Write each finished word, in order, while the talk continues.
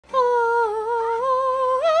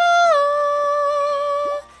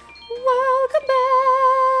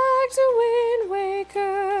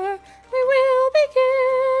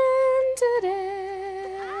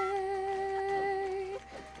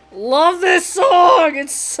song!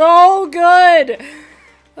 It's so good!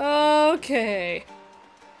 Okay.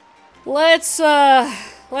 Let's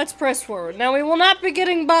press forward. Now, we will not be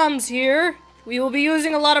getting bombs here. We will be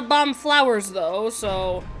using a lot of bomb flowers, though,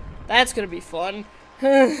 so that's gonna be fun.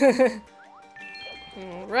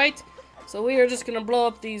 Alright. So we are just gonna blow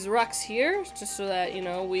up these rocks here, just so that, you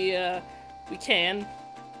know, we can.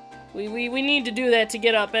 We need to do that to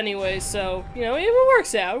get up anyway, so, you know, it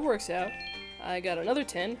works out, it works out. I got another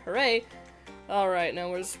 10, hooray. Alright, now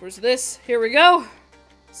where's this? Here we go.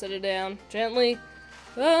 Set it down gently.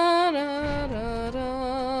 The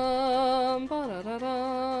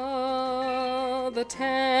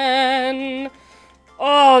 10.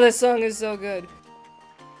 Oh, this song is so good.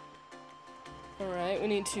 Alright, we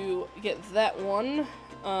need to get that one.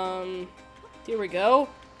 Here we go.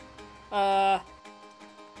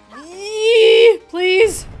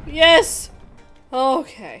 Please? Yes!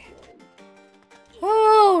 Okay.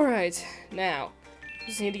 Alright, now.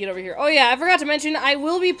 Just need to get over here. Oh yeah, I forgot to mention, I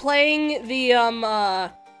will be playing the,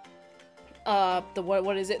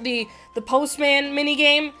 what is it? The postman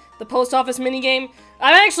minigame. The post office minigame.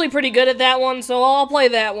 I'm actually pretty good at that one, so I'll play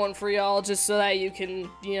that one for y'all, just so that you can,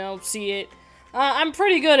 you know, see it. I'm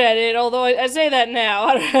pretty good at it, although I say that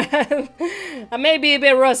now. I may be a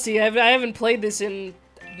bit rusty. I haven't played this in,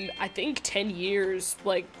 I think, 10 years.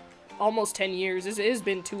 Like, almost 10 years. It has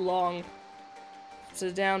been too long. Sit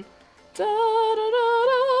it down.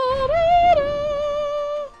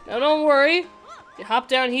 Now, don't worry. You hop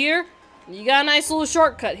down here, and you got a nice little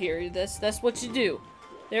shortcut here. That's what you do.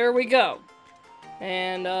 There we go.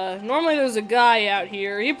 And, normally there's a guy out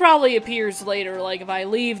here. He probably appears later, like, if I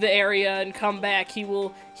leave the area and come back, he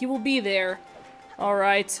will be there.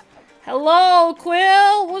 Alright. Hello,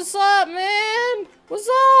 Quill! What's up, man? What's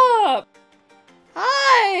up?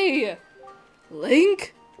 Hi!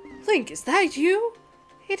 Link? Link, is that you?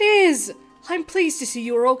 It is! I'm pleased to see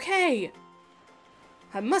you are okay.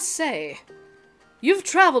 I must say, you've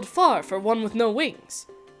traveled far for one with no wings.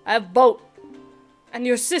 I have boat. And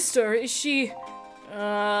your sister, is she...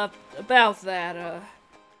 about that,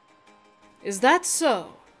 Is that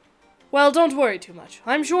so? Well, don't worry too much.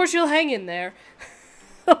 I'm sure she'll hang in there.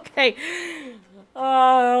 Okay.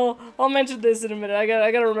 I'll mention this in a minute. I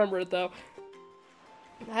gotta remember it, though.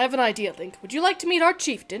 I have an idea, Link. Would you like to meet our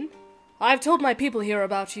chieftain? I've told my people here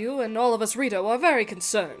about you, and all of us Rito are very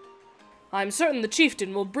concerned. I'm certain the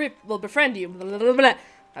chieftain will befriend you.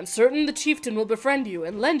 I'm certain the chieftain will befriend you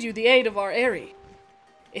and lend you the aid of our Aryll.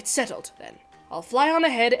 It's settled, then. I'll fly on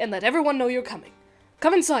ahead and let everyone know you're coming.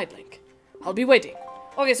 Come inside, Link. I'll be waiting.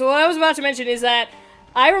 Okay, so what I was about to mention is that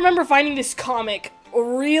I remember finding this comic a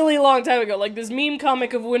really long time ago, like this meme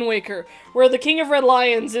comic of Wind Waker, where the King of Red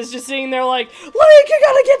Lions is just sitting there like, Link, you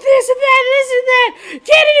gotta get this and that and this and that!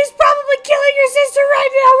 Ganon is probably killing your sister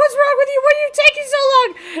right now! What's wrong with you? Why are you taking so long?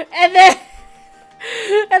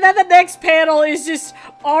 And then the next panel is just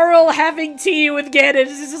Aryll having tea with Ganon.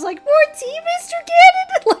 It's just like, more tea, Mr. Ganon?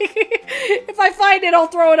 Like, if I find it, I'll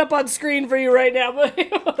throw it up on screen for you right now, but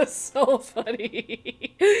it was so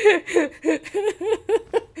funny.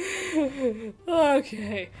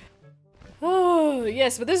 Okay. Oh,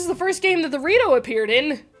 yes, but this is the first game that the Rito appeared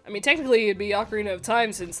in. I mean, technically it'd be Ocarina of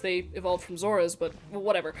Time since they evolved from Zora's, but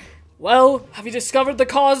whatever. Well, have you discovered the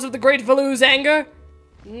cause of the great Valoo's anger?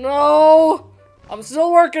 No! I'm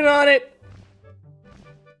still working on it.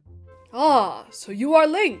 Ah, so you are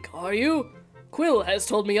Link, are you? Quill has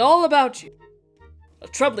told me all about you. A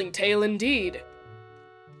troubling tale indeed.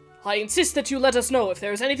 I insist that you let us know if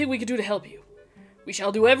there is anything we can do to help you. We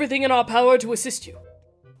shall do everything in our power to assist you.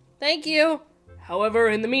 Thank you. However,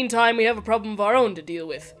 in the meantime, we have a problem of our own to deal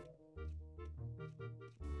with.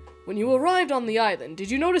 When you arrived on the island,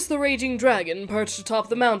 did you notice the raging dragon perched atop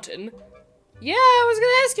the mountain? Yeah, I was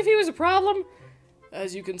gonna ask if he was a problem.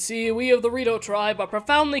 As you can see, we of the Rito tribe are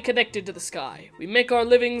profoundly connected to the sky. We make our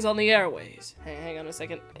livings on the airways. Hang on a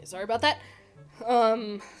second. Sorry about that.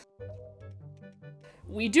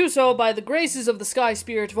 We do so by the graces of the sky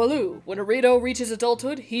spirit Valoo. When a Rito reaches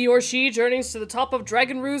adulthood, he or she journeys to the top of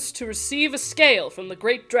Dragon Roost to receive a scale from the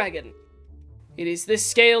great dragon. It is this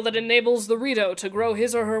scale that enables the Rito to grow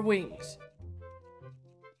his or her wings.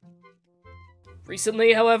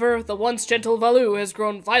 Recently, however, the once gentle Valoo has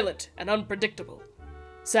grown violent and unpredictable.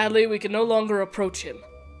 Sadly, we can no longer approach him.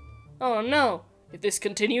 Oh no. If this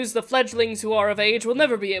continues, the fledglings who are of age will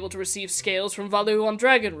never be able to receive scales from Valoo on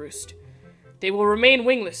Dragon Roost. They will remain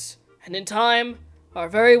wingless, and in time, our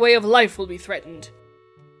very way of life will be threatened.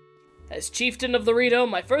 As chieftain of the Rito,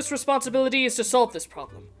 my first responsibility is to solve this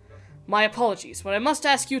problem. My apologies, but I must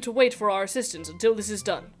ask you to wait for our assistance until this is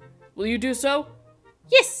done. Will you do so?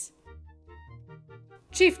 Yes!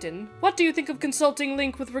 Chieftain, what do you think of consulting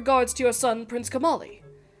Link with regards to your son, Prince Komali?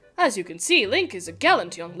 As you can see, Link is a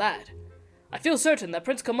gallant young lad. I feel certain that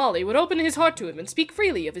Prince Komali would open his heart to him and speak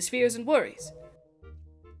freely of his fears and worries.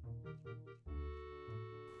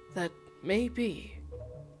 That may be.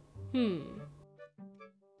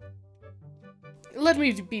 Let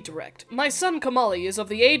me be direct. My son Komali is of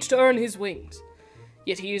the age to earn his wings.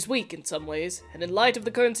 Yet he is weak in some ways, and in light of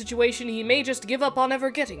the current situation, he may just give up on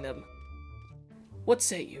ever getting them. What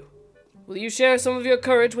say you? Will you share some of your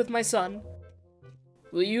courage with my son?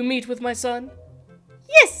 Will you meet with my son?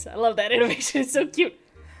 Yes! I love that animation, it's so cute.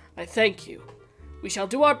 I thank you. We shall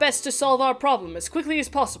do our best to solve our problem as quickly as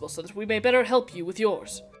possible so that we may better help you with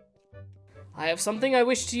yours. I have something I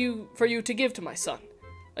wish for you to give to my son.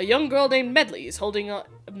 A young girl named Medli is holding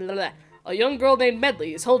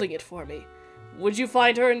it for me. Would you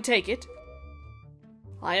find her and take it?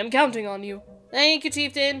 I am counting on you. Thank you,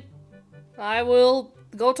 Chieftain. I will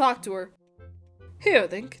go talk to her. Here,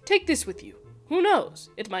 Link, take this with you. Who knows?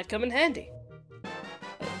 It might come in handy.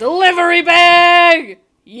 A delivery bag!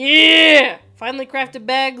 Yeah! Finally crafted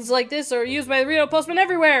bags like this are used by the Rito postman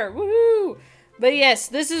everywhere. Woohoo! But yes,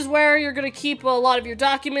 this is where you're gonna keep a lot of your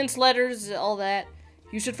documents, letters, all that.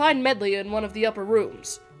 You should find Medli in one of the upper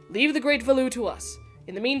rooms. Leave the great Valoo to us.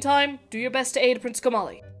 In the meantime, do your best to aid Prince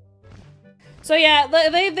Komali. So yeah,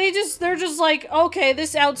 they're just like, okay,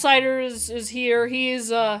 this outsider is here. He is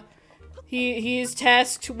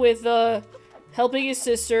tasked with helping his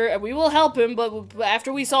sister, and we will help him, but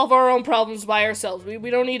after we solve our own problems by ourselves. We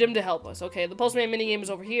don't need him to help us. Okay, the postman minigame is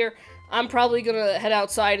over here. I'm probably gonna head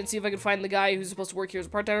outside and see if I can find the guy who's supposed to work here as a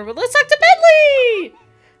part-timer, but let's talk to Medli!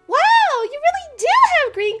 Wow, you really do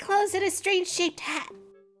have green clothes and a strange-shaped hat.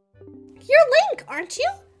 You're Link, aren't you?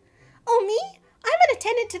 Oh, me? I'm an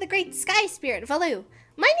attendant to the great sky spirit, Valoo.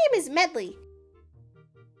 My name is Medli.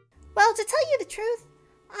 Well, to tell you the truth,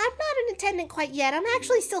 I'm not an attendant quite yet. I'm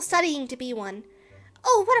actually still studying to be one.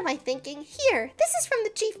 Oh, what am I thinking? Here, this is from the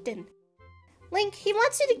Chieftain. Link, he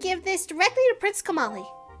wants you to give this directly to Prince Komali.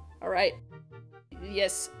 Alright.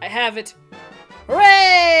 Yes, I have it.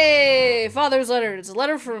 Hooray! Father's letter. It's a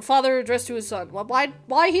letter from a father addressed to his son.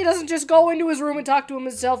 Why he doesn't just go into his room and talk to him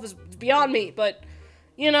himself is beyond me, but,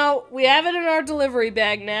 you know, we have it in our delivery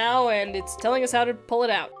bag now, and it's telling us how to pull it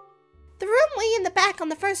out. The room way in the back on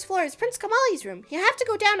the first floor is Prince Komali's room. You have to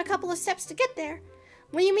go down a couple of steps to get there.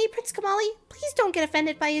 When you meet Prince Komali, please don't get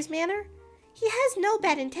offended by his manner. He has no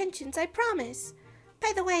bad intentions, I promise.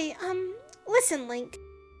 By the way, listen, Link.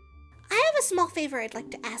 I have a small favor I'd like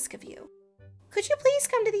to ask of you. Could you please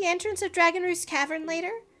come to the entrance of Dragon Roost Cavern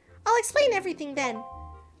later? I'll explain everything then.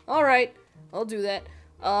 Alright, I'll do that.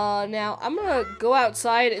 Now, I'm gonna go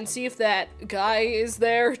outside and see if that guy is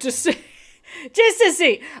there, just to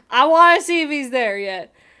see. I want to see if he's there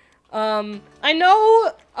yet. I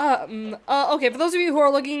know, okay, for those of you who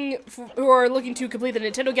are looking to complete the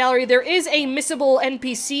Nintendo Gallery, there is a missable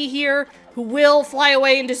NPC here who will fly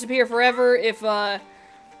away and disappear forever if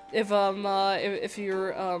if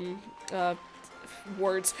you're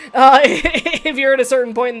at a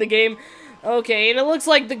certain point in the game. Okay, and it looks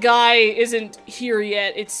like the guy isn't here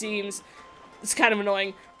yet, it seems. It's kind of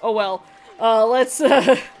annoying. Oh well. Let's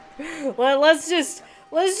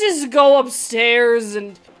just go upstairs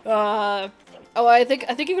and, oh, I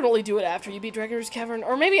think you can only do it after you beat Dragon Roost Cavern,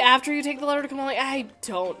 or maybe after you take the letter to Komali. I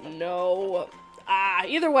don't know.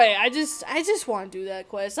 Either way, I just want to do that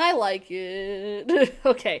quest. I like it.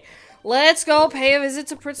 Okay, let's go pay a visit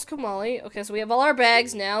to Prince Komali. Okay, so we have all our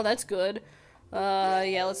bags now. That's good.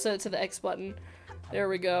 Yeah, let's set it to the X button. There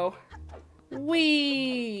we go.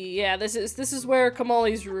 Whee! Yeah, this is where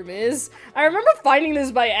Komali's room is. I remember finding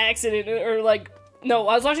this by accident, or like, no,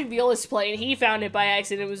 I was watching Viola's play and he found it by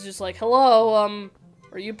accident. It was just like, hello,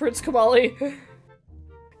 are you Prince Komali?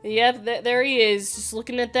 Yep, there he is, just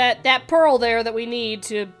looking at that pearl there that we need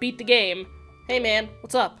to beat the game. Hey man,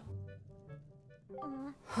 what's up?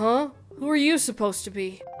 Huh? Who are you supposed to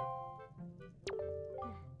be?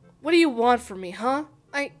 What do you want from me, huh?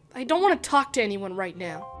 I don't want to talk to anyone right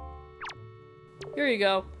now. Here you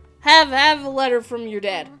go. Have a letter from your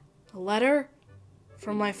dad. A letter?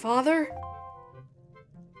 From my father?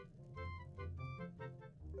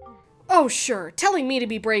 Oh, sure. Telling me to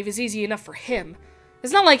be brave is easy enough for him.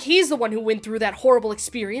 It's not like he's the one who went through that horrible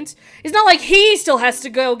experience. It's not like he still has to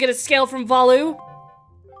go get a scale from Valoo.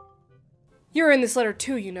 You're in this letter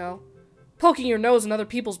too, you know. Poking your nose in other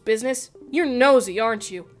people's business. You're nosy,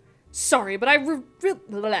 aren't you? Sorry, but I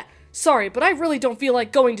really don't feel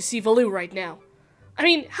like going to see Valoo right now. I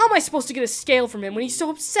mean, how am I supposed to get a scale from him when he's so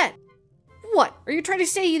upset? What? Are you trying to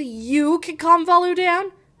say that you can calm Valoo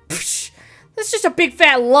down? Psh, that's just a big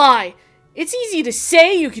fat lie. It's easy to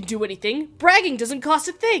say you can do anything. Bragging doesn't cost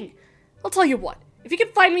a thing. I'll tell you what. If you can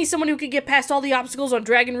find me someone who can get past all the obstacles on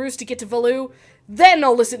Dragon Roost to get to Valoo, then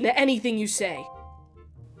I'll listen to anything you say.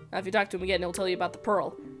 Now, if you talk to him again, he'll tell you about the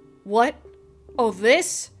pearl. What? Oh,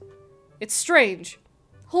 this? It's strange.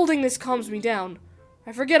 Holding this calms me down.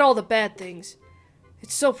 I forget all the bad things.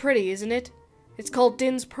 It's so pretty, isn't it? It's called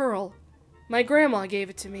Din's Pearl. My grandma gave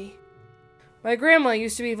it to me. My grandma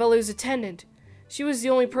used to be Valoo's attendant. She was the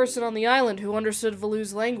only person on the island who understood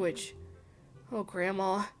Valoo's language. Oh,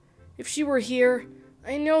 Grandma. If she were here,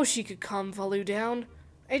 I know she could calm Valoo down.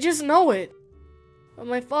 I just know it. But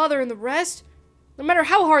my father and the rest, no matter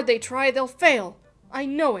how hard they try, they'll fail. I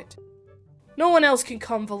know it. No one else can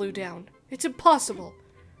calm Valoo down. It's impossible.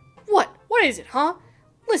 What? What is it, huh?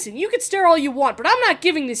 Listen, you can stare all you want, but I'm not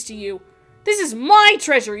giving this to you. This is my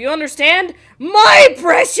treasure, you understand? My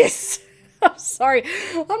precious! I'm sorry.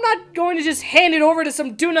 I'm not going to just hand it over to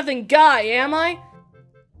some do-nothing guy, am I?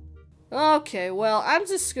 Okay, well, I'm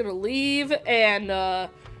just gonna leave and,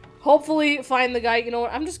 hopefully find the guy. You know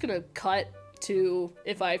what? I'm just gonna cut to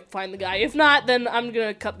if I find the guy. If not, then I'm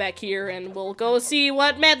gonna cut back here and we'll go see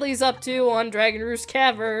what Medli's up to on Dragon Roost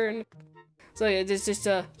Cavern. So yeah, just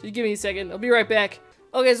give me a second. I'll be right back.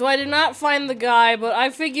 Okay, so I did not find the guy, but I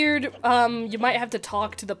figured, you might have to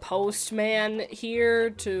talk to the postman here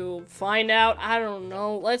to find out. I don't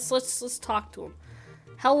know. Let's talk to him.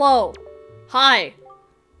 Hello. Hi.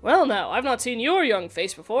 Well, now, I've not seen your young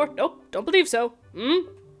face before. Nope, don't believe so.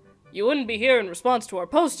 You wouldn't be here in response to our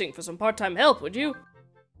posting for some part-time help, would you?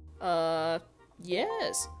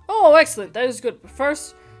 Yes. Oh, excellent. That is good. But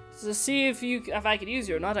first, to see if I could use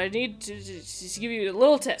you or not, I need to just give you a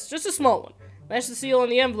little test. Just a small one. Match the seal on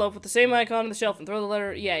the envelope with the same icon on the shelf and throw the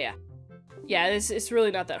letter. Yeah, it's really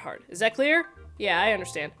not that hard. Is that clear? Yeah, I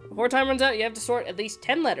understand. Before time runs out, you have to sort at least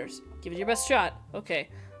 10 letters. Give it your best shot. Okay,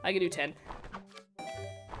 I can do 10.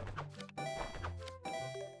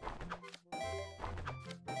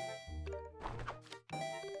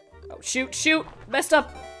 Oh, shoot! Messed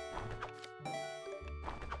up!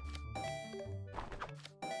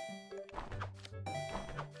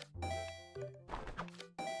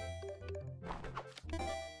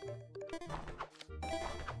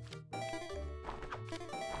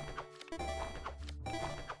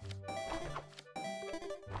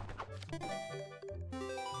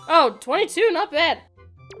 Oh, 22, not bad.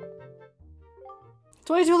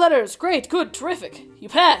 22 letters, great, good, terrific. You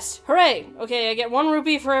passed, hooray. Okay, I get 1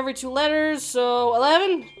 rupee for every 2 letters, so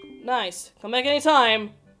 11? Nice, come back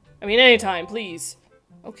anytime. I mean, anytime, please.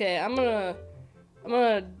 Okay, I'm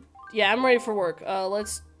ready for work.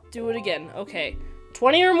 Let's do it again. Okay,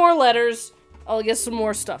 20 or more letters, I'll get some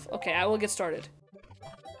more stuff. Okay, I will get started.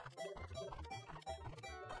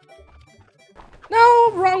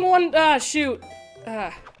 No, wrong one, shoot.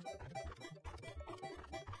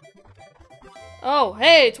 Oh,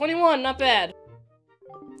 hey, 21, not bad.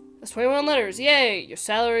 That's 21 letters, yay! Your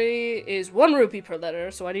salary is 1 rupee per letter,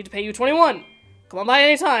 so I need to pay you 21. Come on by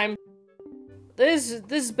anytime. This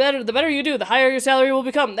is better. The better you do, the higher your salary will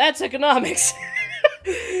become. That's economics.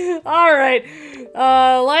 Alright,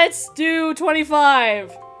 let's do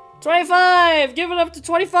 25. 25! Give it up to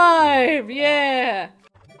 25! Yeah!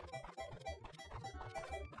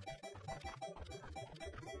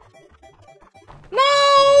 No!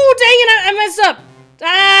 Dang it, I messed up!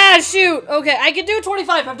 Ah, shoot! Okay, I can do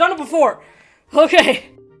 25. I've done it before. Okay.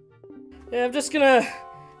 Yeah, I'm just gonna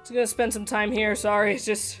spend some time here. Sorry,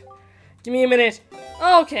 just give me a minute.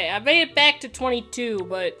 Okay, I made it back to 22,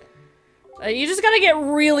 but you just gotta get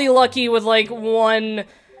really lucky with, like, one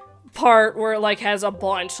part where it, like, has a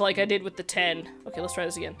bunch, like I did with the 10. Okay, let's try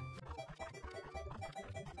this again.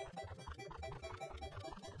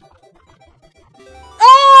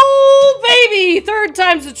 Baby! 3rd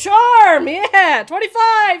time's the charm! Yeah!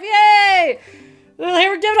 25! Yay! Hey,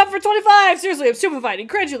 we're giving up for 25! Seriously, I'm stupefied,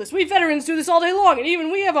 incredulous. We veterans do this all day long, and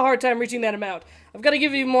even we have a hard time reaching that amount. I've got to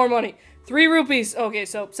give you more money. 3 rupees. Okay,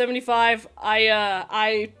 so 75.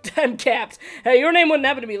 I'm capped. Hey, your name wouldn't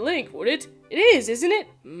happen to be Link, would it? It is, isn't it?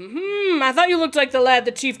 I thought you looked like the lad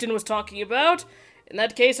the chieftain was talking about. In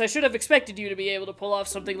that case, I should have expected you to be able to pull off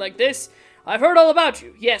something like this. I've heard all about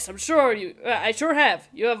you. Yes, I'm sure I sure have.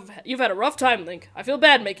 You've had a rough time, Link. I feel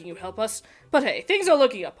bad making you help us. But hey, things are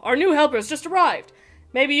looking up. Our new helper's just arrived.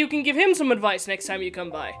 Maybe you can give him some advice next time you come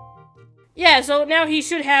by. Yeah, so now he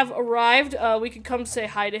should have arrived. We could come say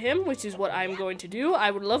hi to him, which is what I'm going to do. I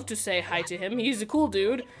would love to say hi to him. He's a cool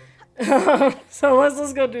dude. So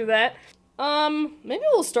let's go do that. Maybe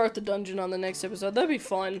we'll start the dungeon on the next episode. That'd be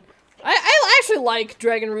fun. I actually like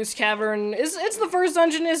Dragon Roost Cavern. It's the first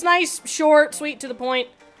dungeon. It's nice, short, sweet, to the point.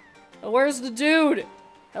 Where's the dude?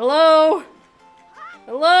 Hello?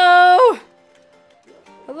 Hello?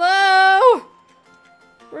 Hello?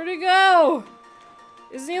 Where'd he go?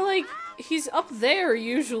 Isn't he like, he's up there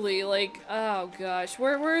usually, like, oh gosh,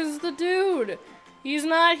 where's the dude? He's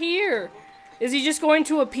not here. Is he just going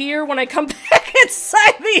to appear when I come back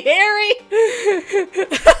inside the area?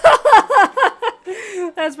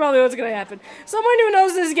 That's probably what's gonna happen. Someone who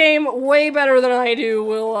knows this game way better than I do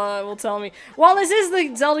will tell me. While this is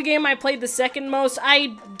the Zelda game I played the second most,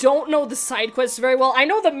 I don't know the side quests very well. I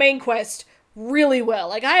know the main quest really well.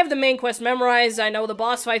 Like, I have the main quest memorized, I know the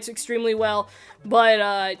boss fights extremely well,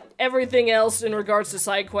 but everything else in regards to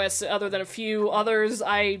side quests, other than a few others,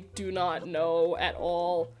 I do not know at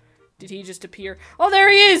all. Did he just appear? Oh, there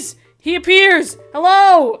he is! He appears!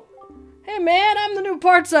 Hello! Hey man, I'm the new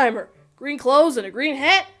part-timer. Green clothes and a green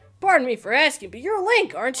hat? Pardon me for asking, but you're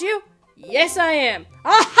Link, aren't you? Yes, I am.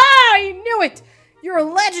 Aha! I knew it! You're a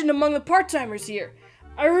legend among the part-timers here.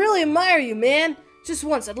 I really admire you, man. Just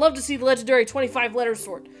once, I'd love to see the legendary 25-letter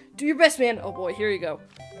sword. Do your best, man. Oh boy, here you go.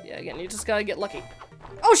 Yeah, again, you just gotta get lucky.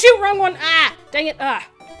 Oh shoot, wrong one! Ah! Dang it, I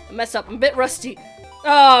messed up, I'm a bit rusty.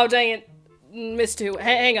 Oh, dang it. Missed two.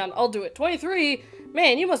 Hang on, I'll do it. 23?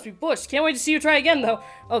 Man, you must be bushed. Can't wait to see you try again, though.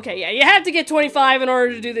 Okay, yeah, you have to get 25 in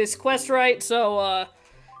order to do this quest right, so,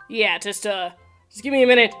 yeah, just give me a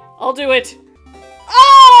minute. I'll do it.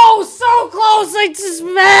 Oh, so close!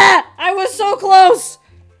 I was so close!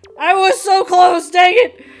 I was so close, dang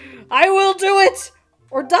it! I will do it!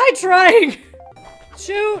 Or die trying!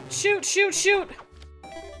 Shoot, shoot, shoot, shoot!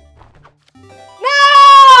 No!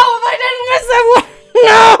 I didn't miss that one!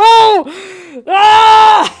 No!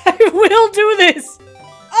 Ah! I will do this!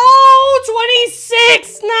 Oh,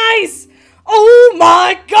 26! Nice! Oh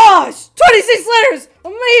my gosh! 26 letters!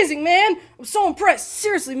 Amazing, man! I'm so impressed.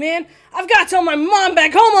 Seriously, man. I've got to tell my mom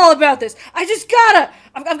back home all about this. I just gotta.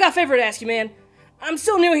 I've got a favor to ask you, man. I'm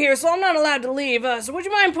still new here, so I'm not allowed to leave. So would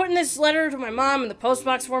you mind putting this letter to my mom in the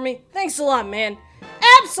postbox for me? Thanks a lot, man.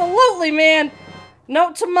 Absolutely, man.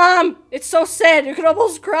 Note to mom. It's so sad. You could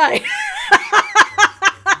almost cry.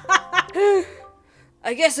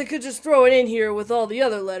 I guess I could just throw it in here with all the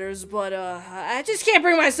other letters, but I just can't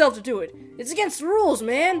bring myself to do it. It's against the rules,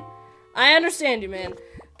 man. I understand you, man.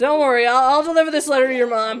 Don't worry, I'll deliver this letter to your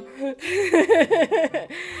mom.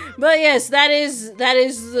 But yes, that is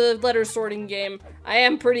the letter sorting game. I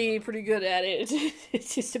am pretty good at it.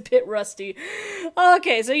 It's just a bit rusty.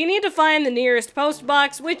 Okay, so you need to find the nearest post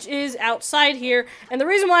box, which is outside here. And the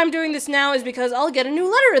reason why I'm doing this now is because I'll get a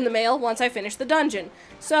new letter in the mail once I finish the dungeon.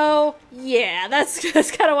 So yeah, that's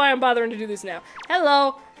kind of why I'm bothering to do this now.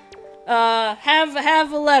 Hello.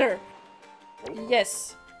 Have a letter.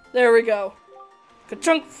 Yes. There we go.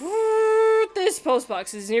 Ka-chunk. This post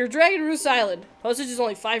box is near Dragon Roost Island. Postage is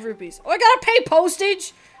only 5 rupees. Oh, I gotta pay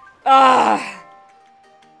postage?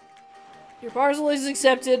 Your parcel is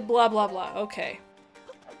accepted, blah, blah, blah. Okay.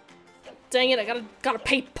 Dang it, I gotta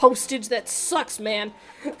pay postage. That sucks, man.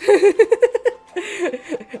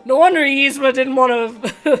 No wonder Yzma didn't want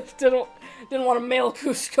to mail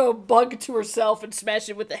Cusco bug to herself and smash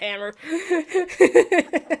it with the hammer.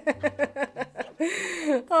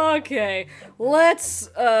 Okay, let's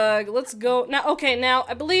go now. Okay, now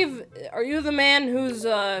I believe, are you the man whose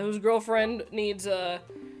girlfriend needs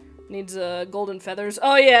golden feathers?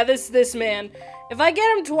 Oh yeah, this man. If I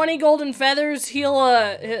get him 20 golden feathers,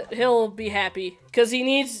 he'll be happy, because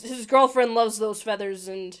his girlfriend loves those feathers,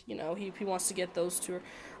 and you know he wants to get those to her.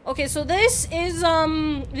 Okay, so this is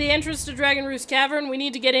the entrance to Dragon Roost Cavern. We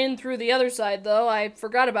need to get in through the other side, though. I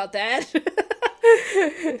forgot about that.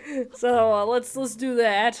 So let's do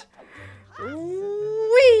that.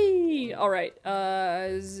 Whee! All right.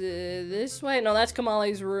 Is it this way? No, that's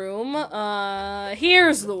Komali's room.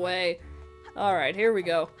 Here's the way. All right, here we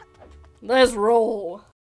go. Let's roll.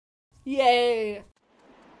 Yay!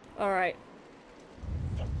 All right.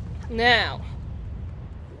 Now,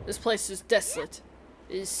 this place is desolate.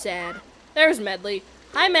 It is sad. There's Medli.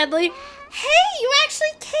 Hi, Medli. Hey, you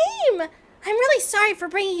actually came! I'm really sorry for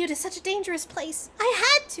bringing you to such a dangerous place. I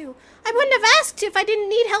had to. I wouldn't have asked if I didn't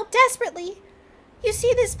need help desperately. You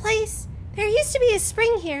see this place? There used to be a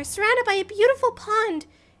spring here, surrounded by a beautiful pond.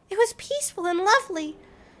 It was peaceful and lovely.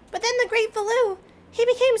 But then the great Valoo, he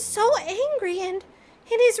became so angry, and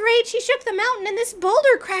in his rage he shook the mountain and this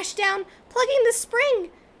boulder crashed down, plugging the spring.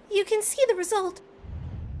 You can see the result.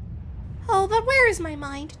 Oh, but where is my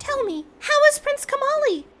mind? Tell me, how is Prince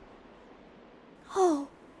Komali? Oh,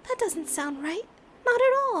 that doesn't sound right. Not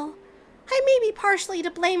at all. I may be partially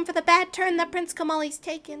to blame for the bad turn that Prince Komali's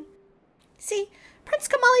taken. See, Prince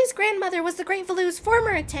Komali's grandmother was the great Valoo's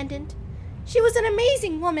former attendant. She was an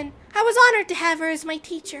amazing woman. I was honored to have her as my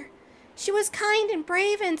teacher. She was kind and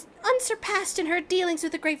brave and unsurpassed in her dealings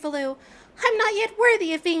with the great Valoo. I'm not yet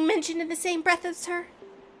worthy of being mentioned in the same breath as her.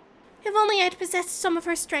 If only I'd possessed some of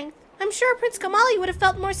her strength, I'm sure Prince Komali would have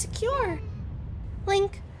felt more secure.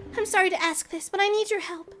 Link, I'm sorry to ask this, but I need your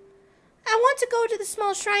help. I want to go to the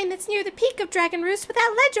small shrine that's near the peak of Dragon Roost, but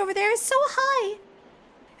that ledge over there is so high.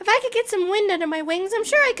 If I could get some wind under my wings, I'm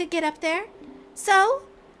sure I could get up there. So,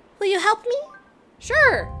 will you help me?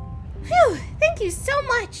 Sure. Phew, thank you so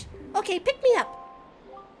much. Okay, pick me up.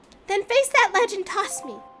 Then face that ledge and toss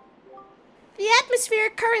me. The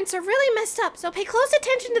atmospheric currents are really messed up, so pay close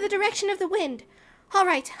attention to the direction of the wind. All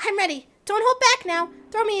right, I'm ready. Don't hold back now.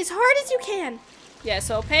 Throw me as hard as you can. Yeah,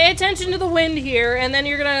 so pay attention to the wind here, and then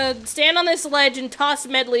you're gonna stand on this ledge and toss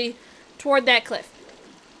Medli toward that cliff.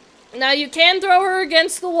 Now, you can throw her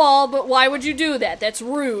against the wall, but why would you do that? That's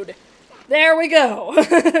rude. There we go.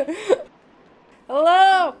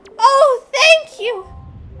 Hello? Oh, thank you.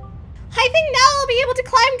 I think now I'll be able to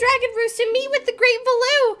climb Dragon Roost and meet with the great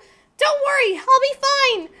Valoo. Don't worry, I'll be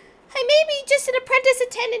fine. I may be just an apprentice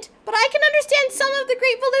attendant, but I can understand some of the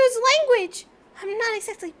great Valoo's language. I'm not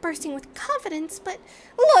exactly bursting with confidence, but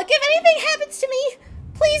look, if anything happens to me,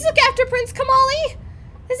 please look after Prince Komali.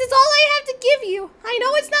 This is all I have to give you. I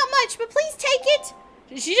know it's not much, but please take it.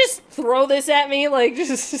 Did she just throw this at me, like,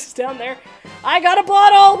 just down there? I got a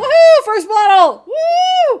bottle! Woohoo! First bottle!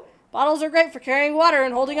 Woo! Bottles are great for carrying water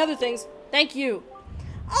and holding other things. Thank you.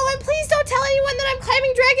 Oh, and please don't tell anyone that I'm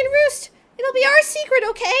climbing Dragon Roost. It'll be our secret,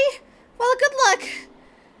 okay? Well, good luck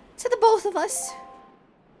to the both of us.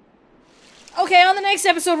 Okay, on the next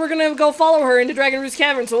episode, we're gonna go follow her into Dragon Roost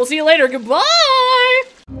Cavern, so we'll see you later. Goodbye!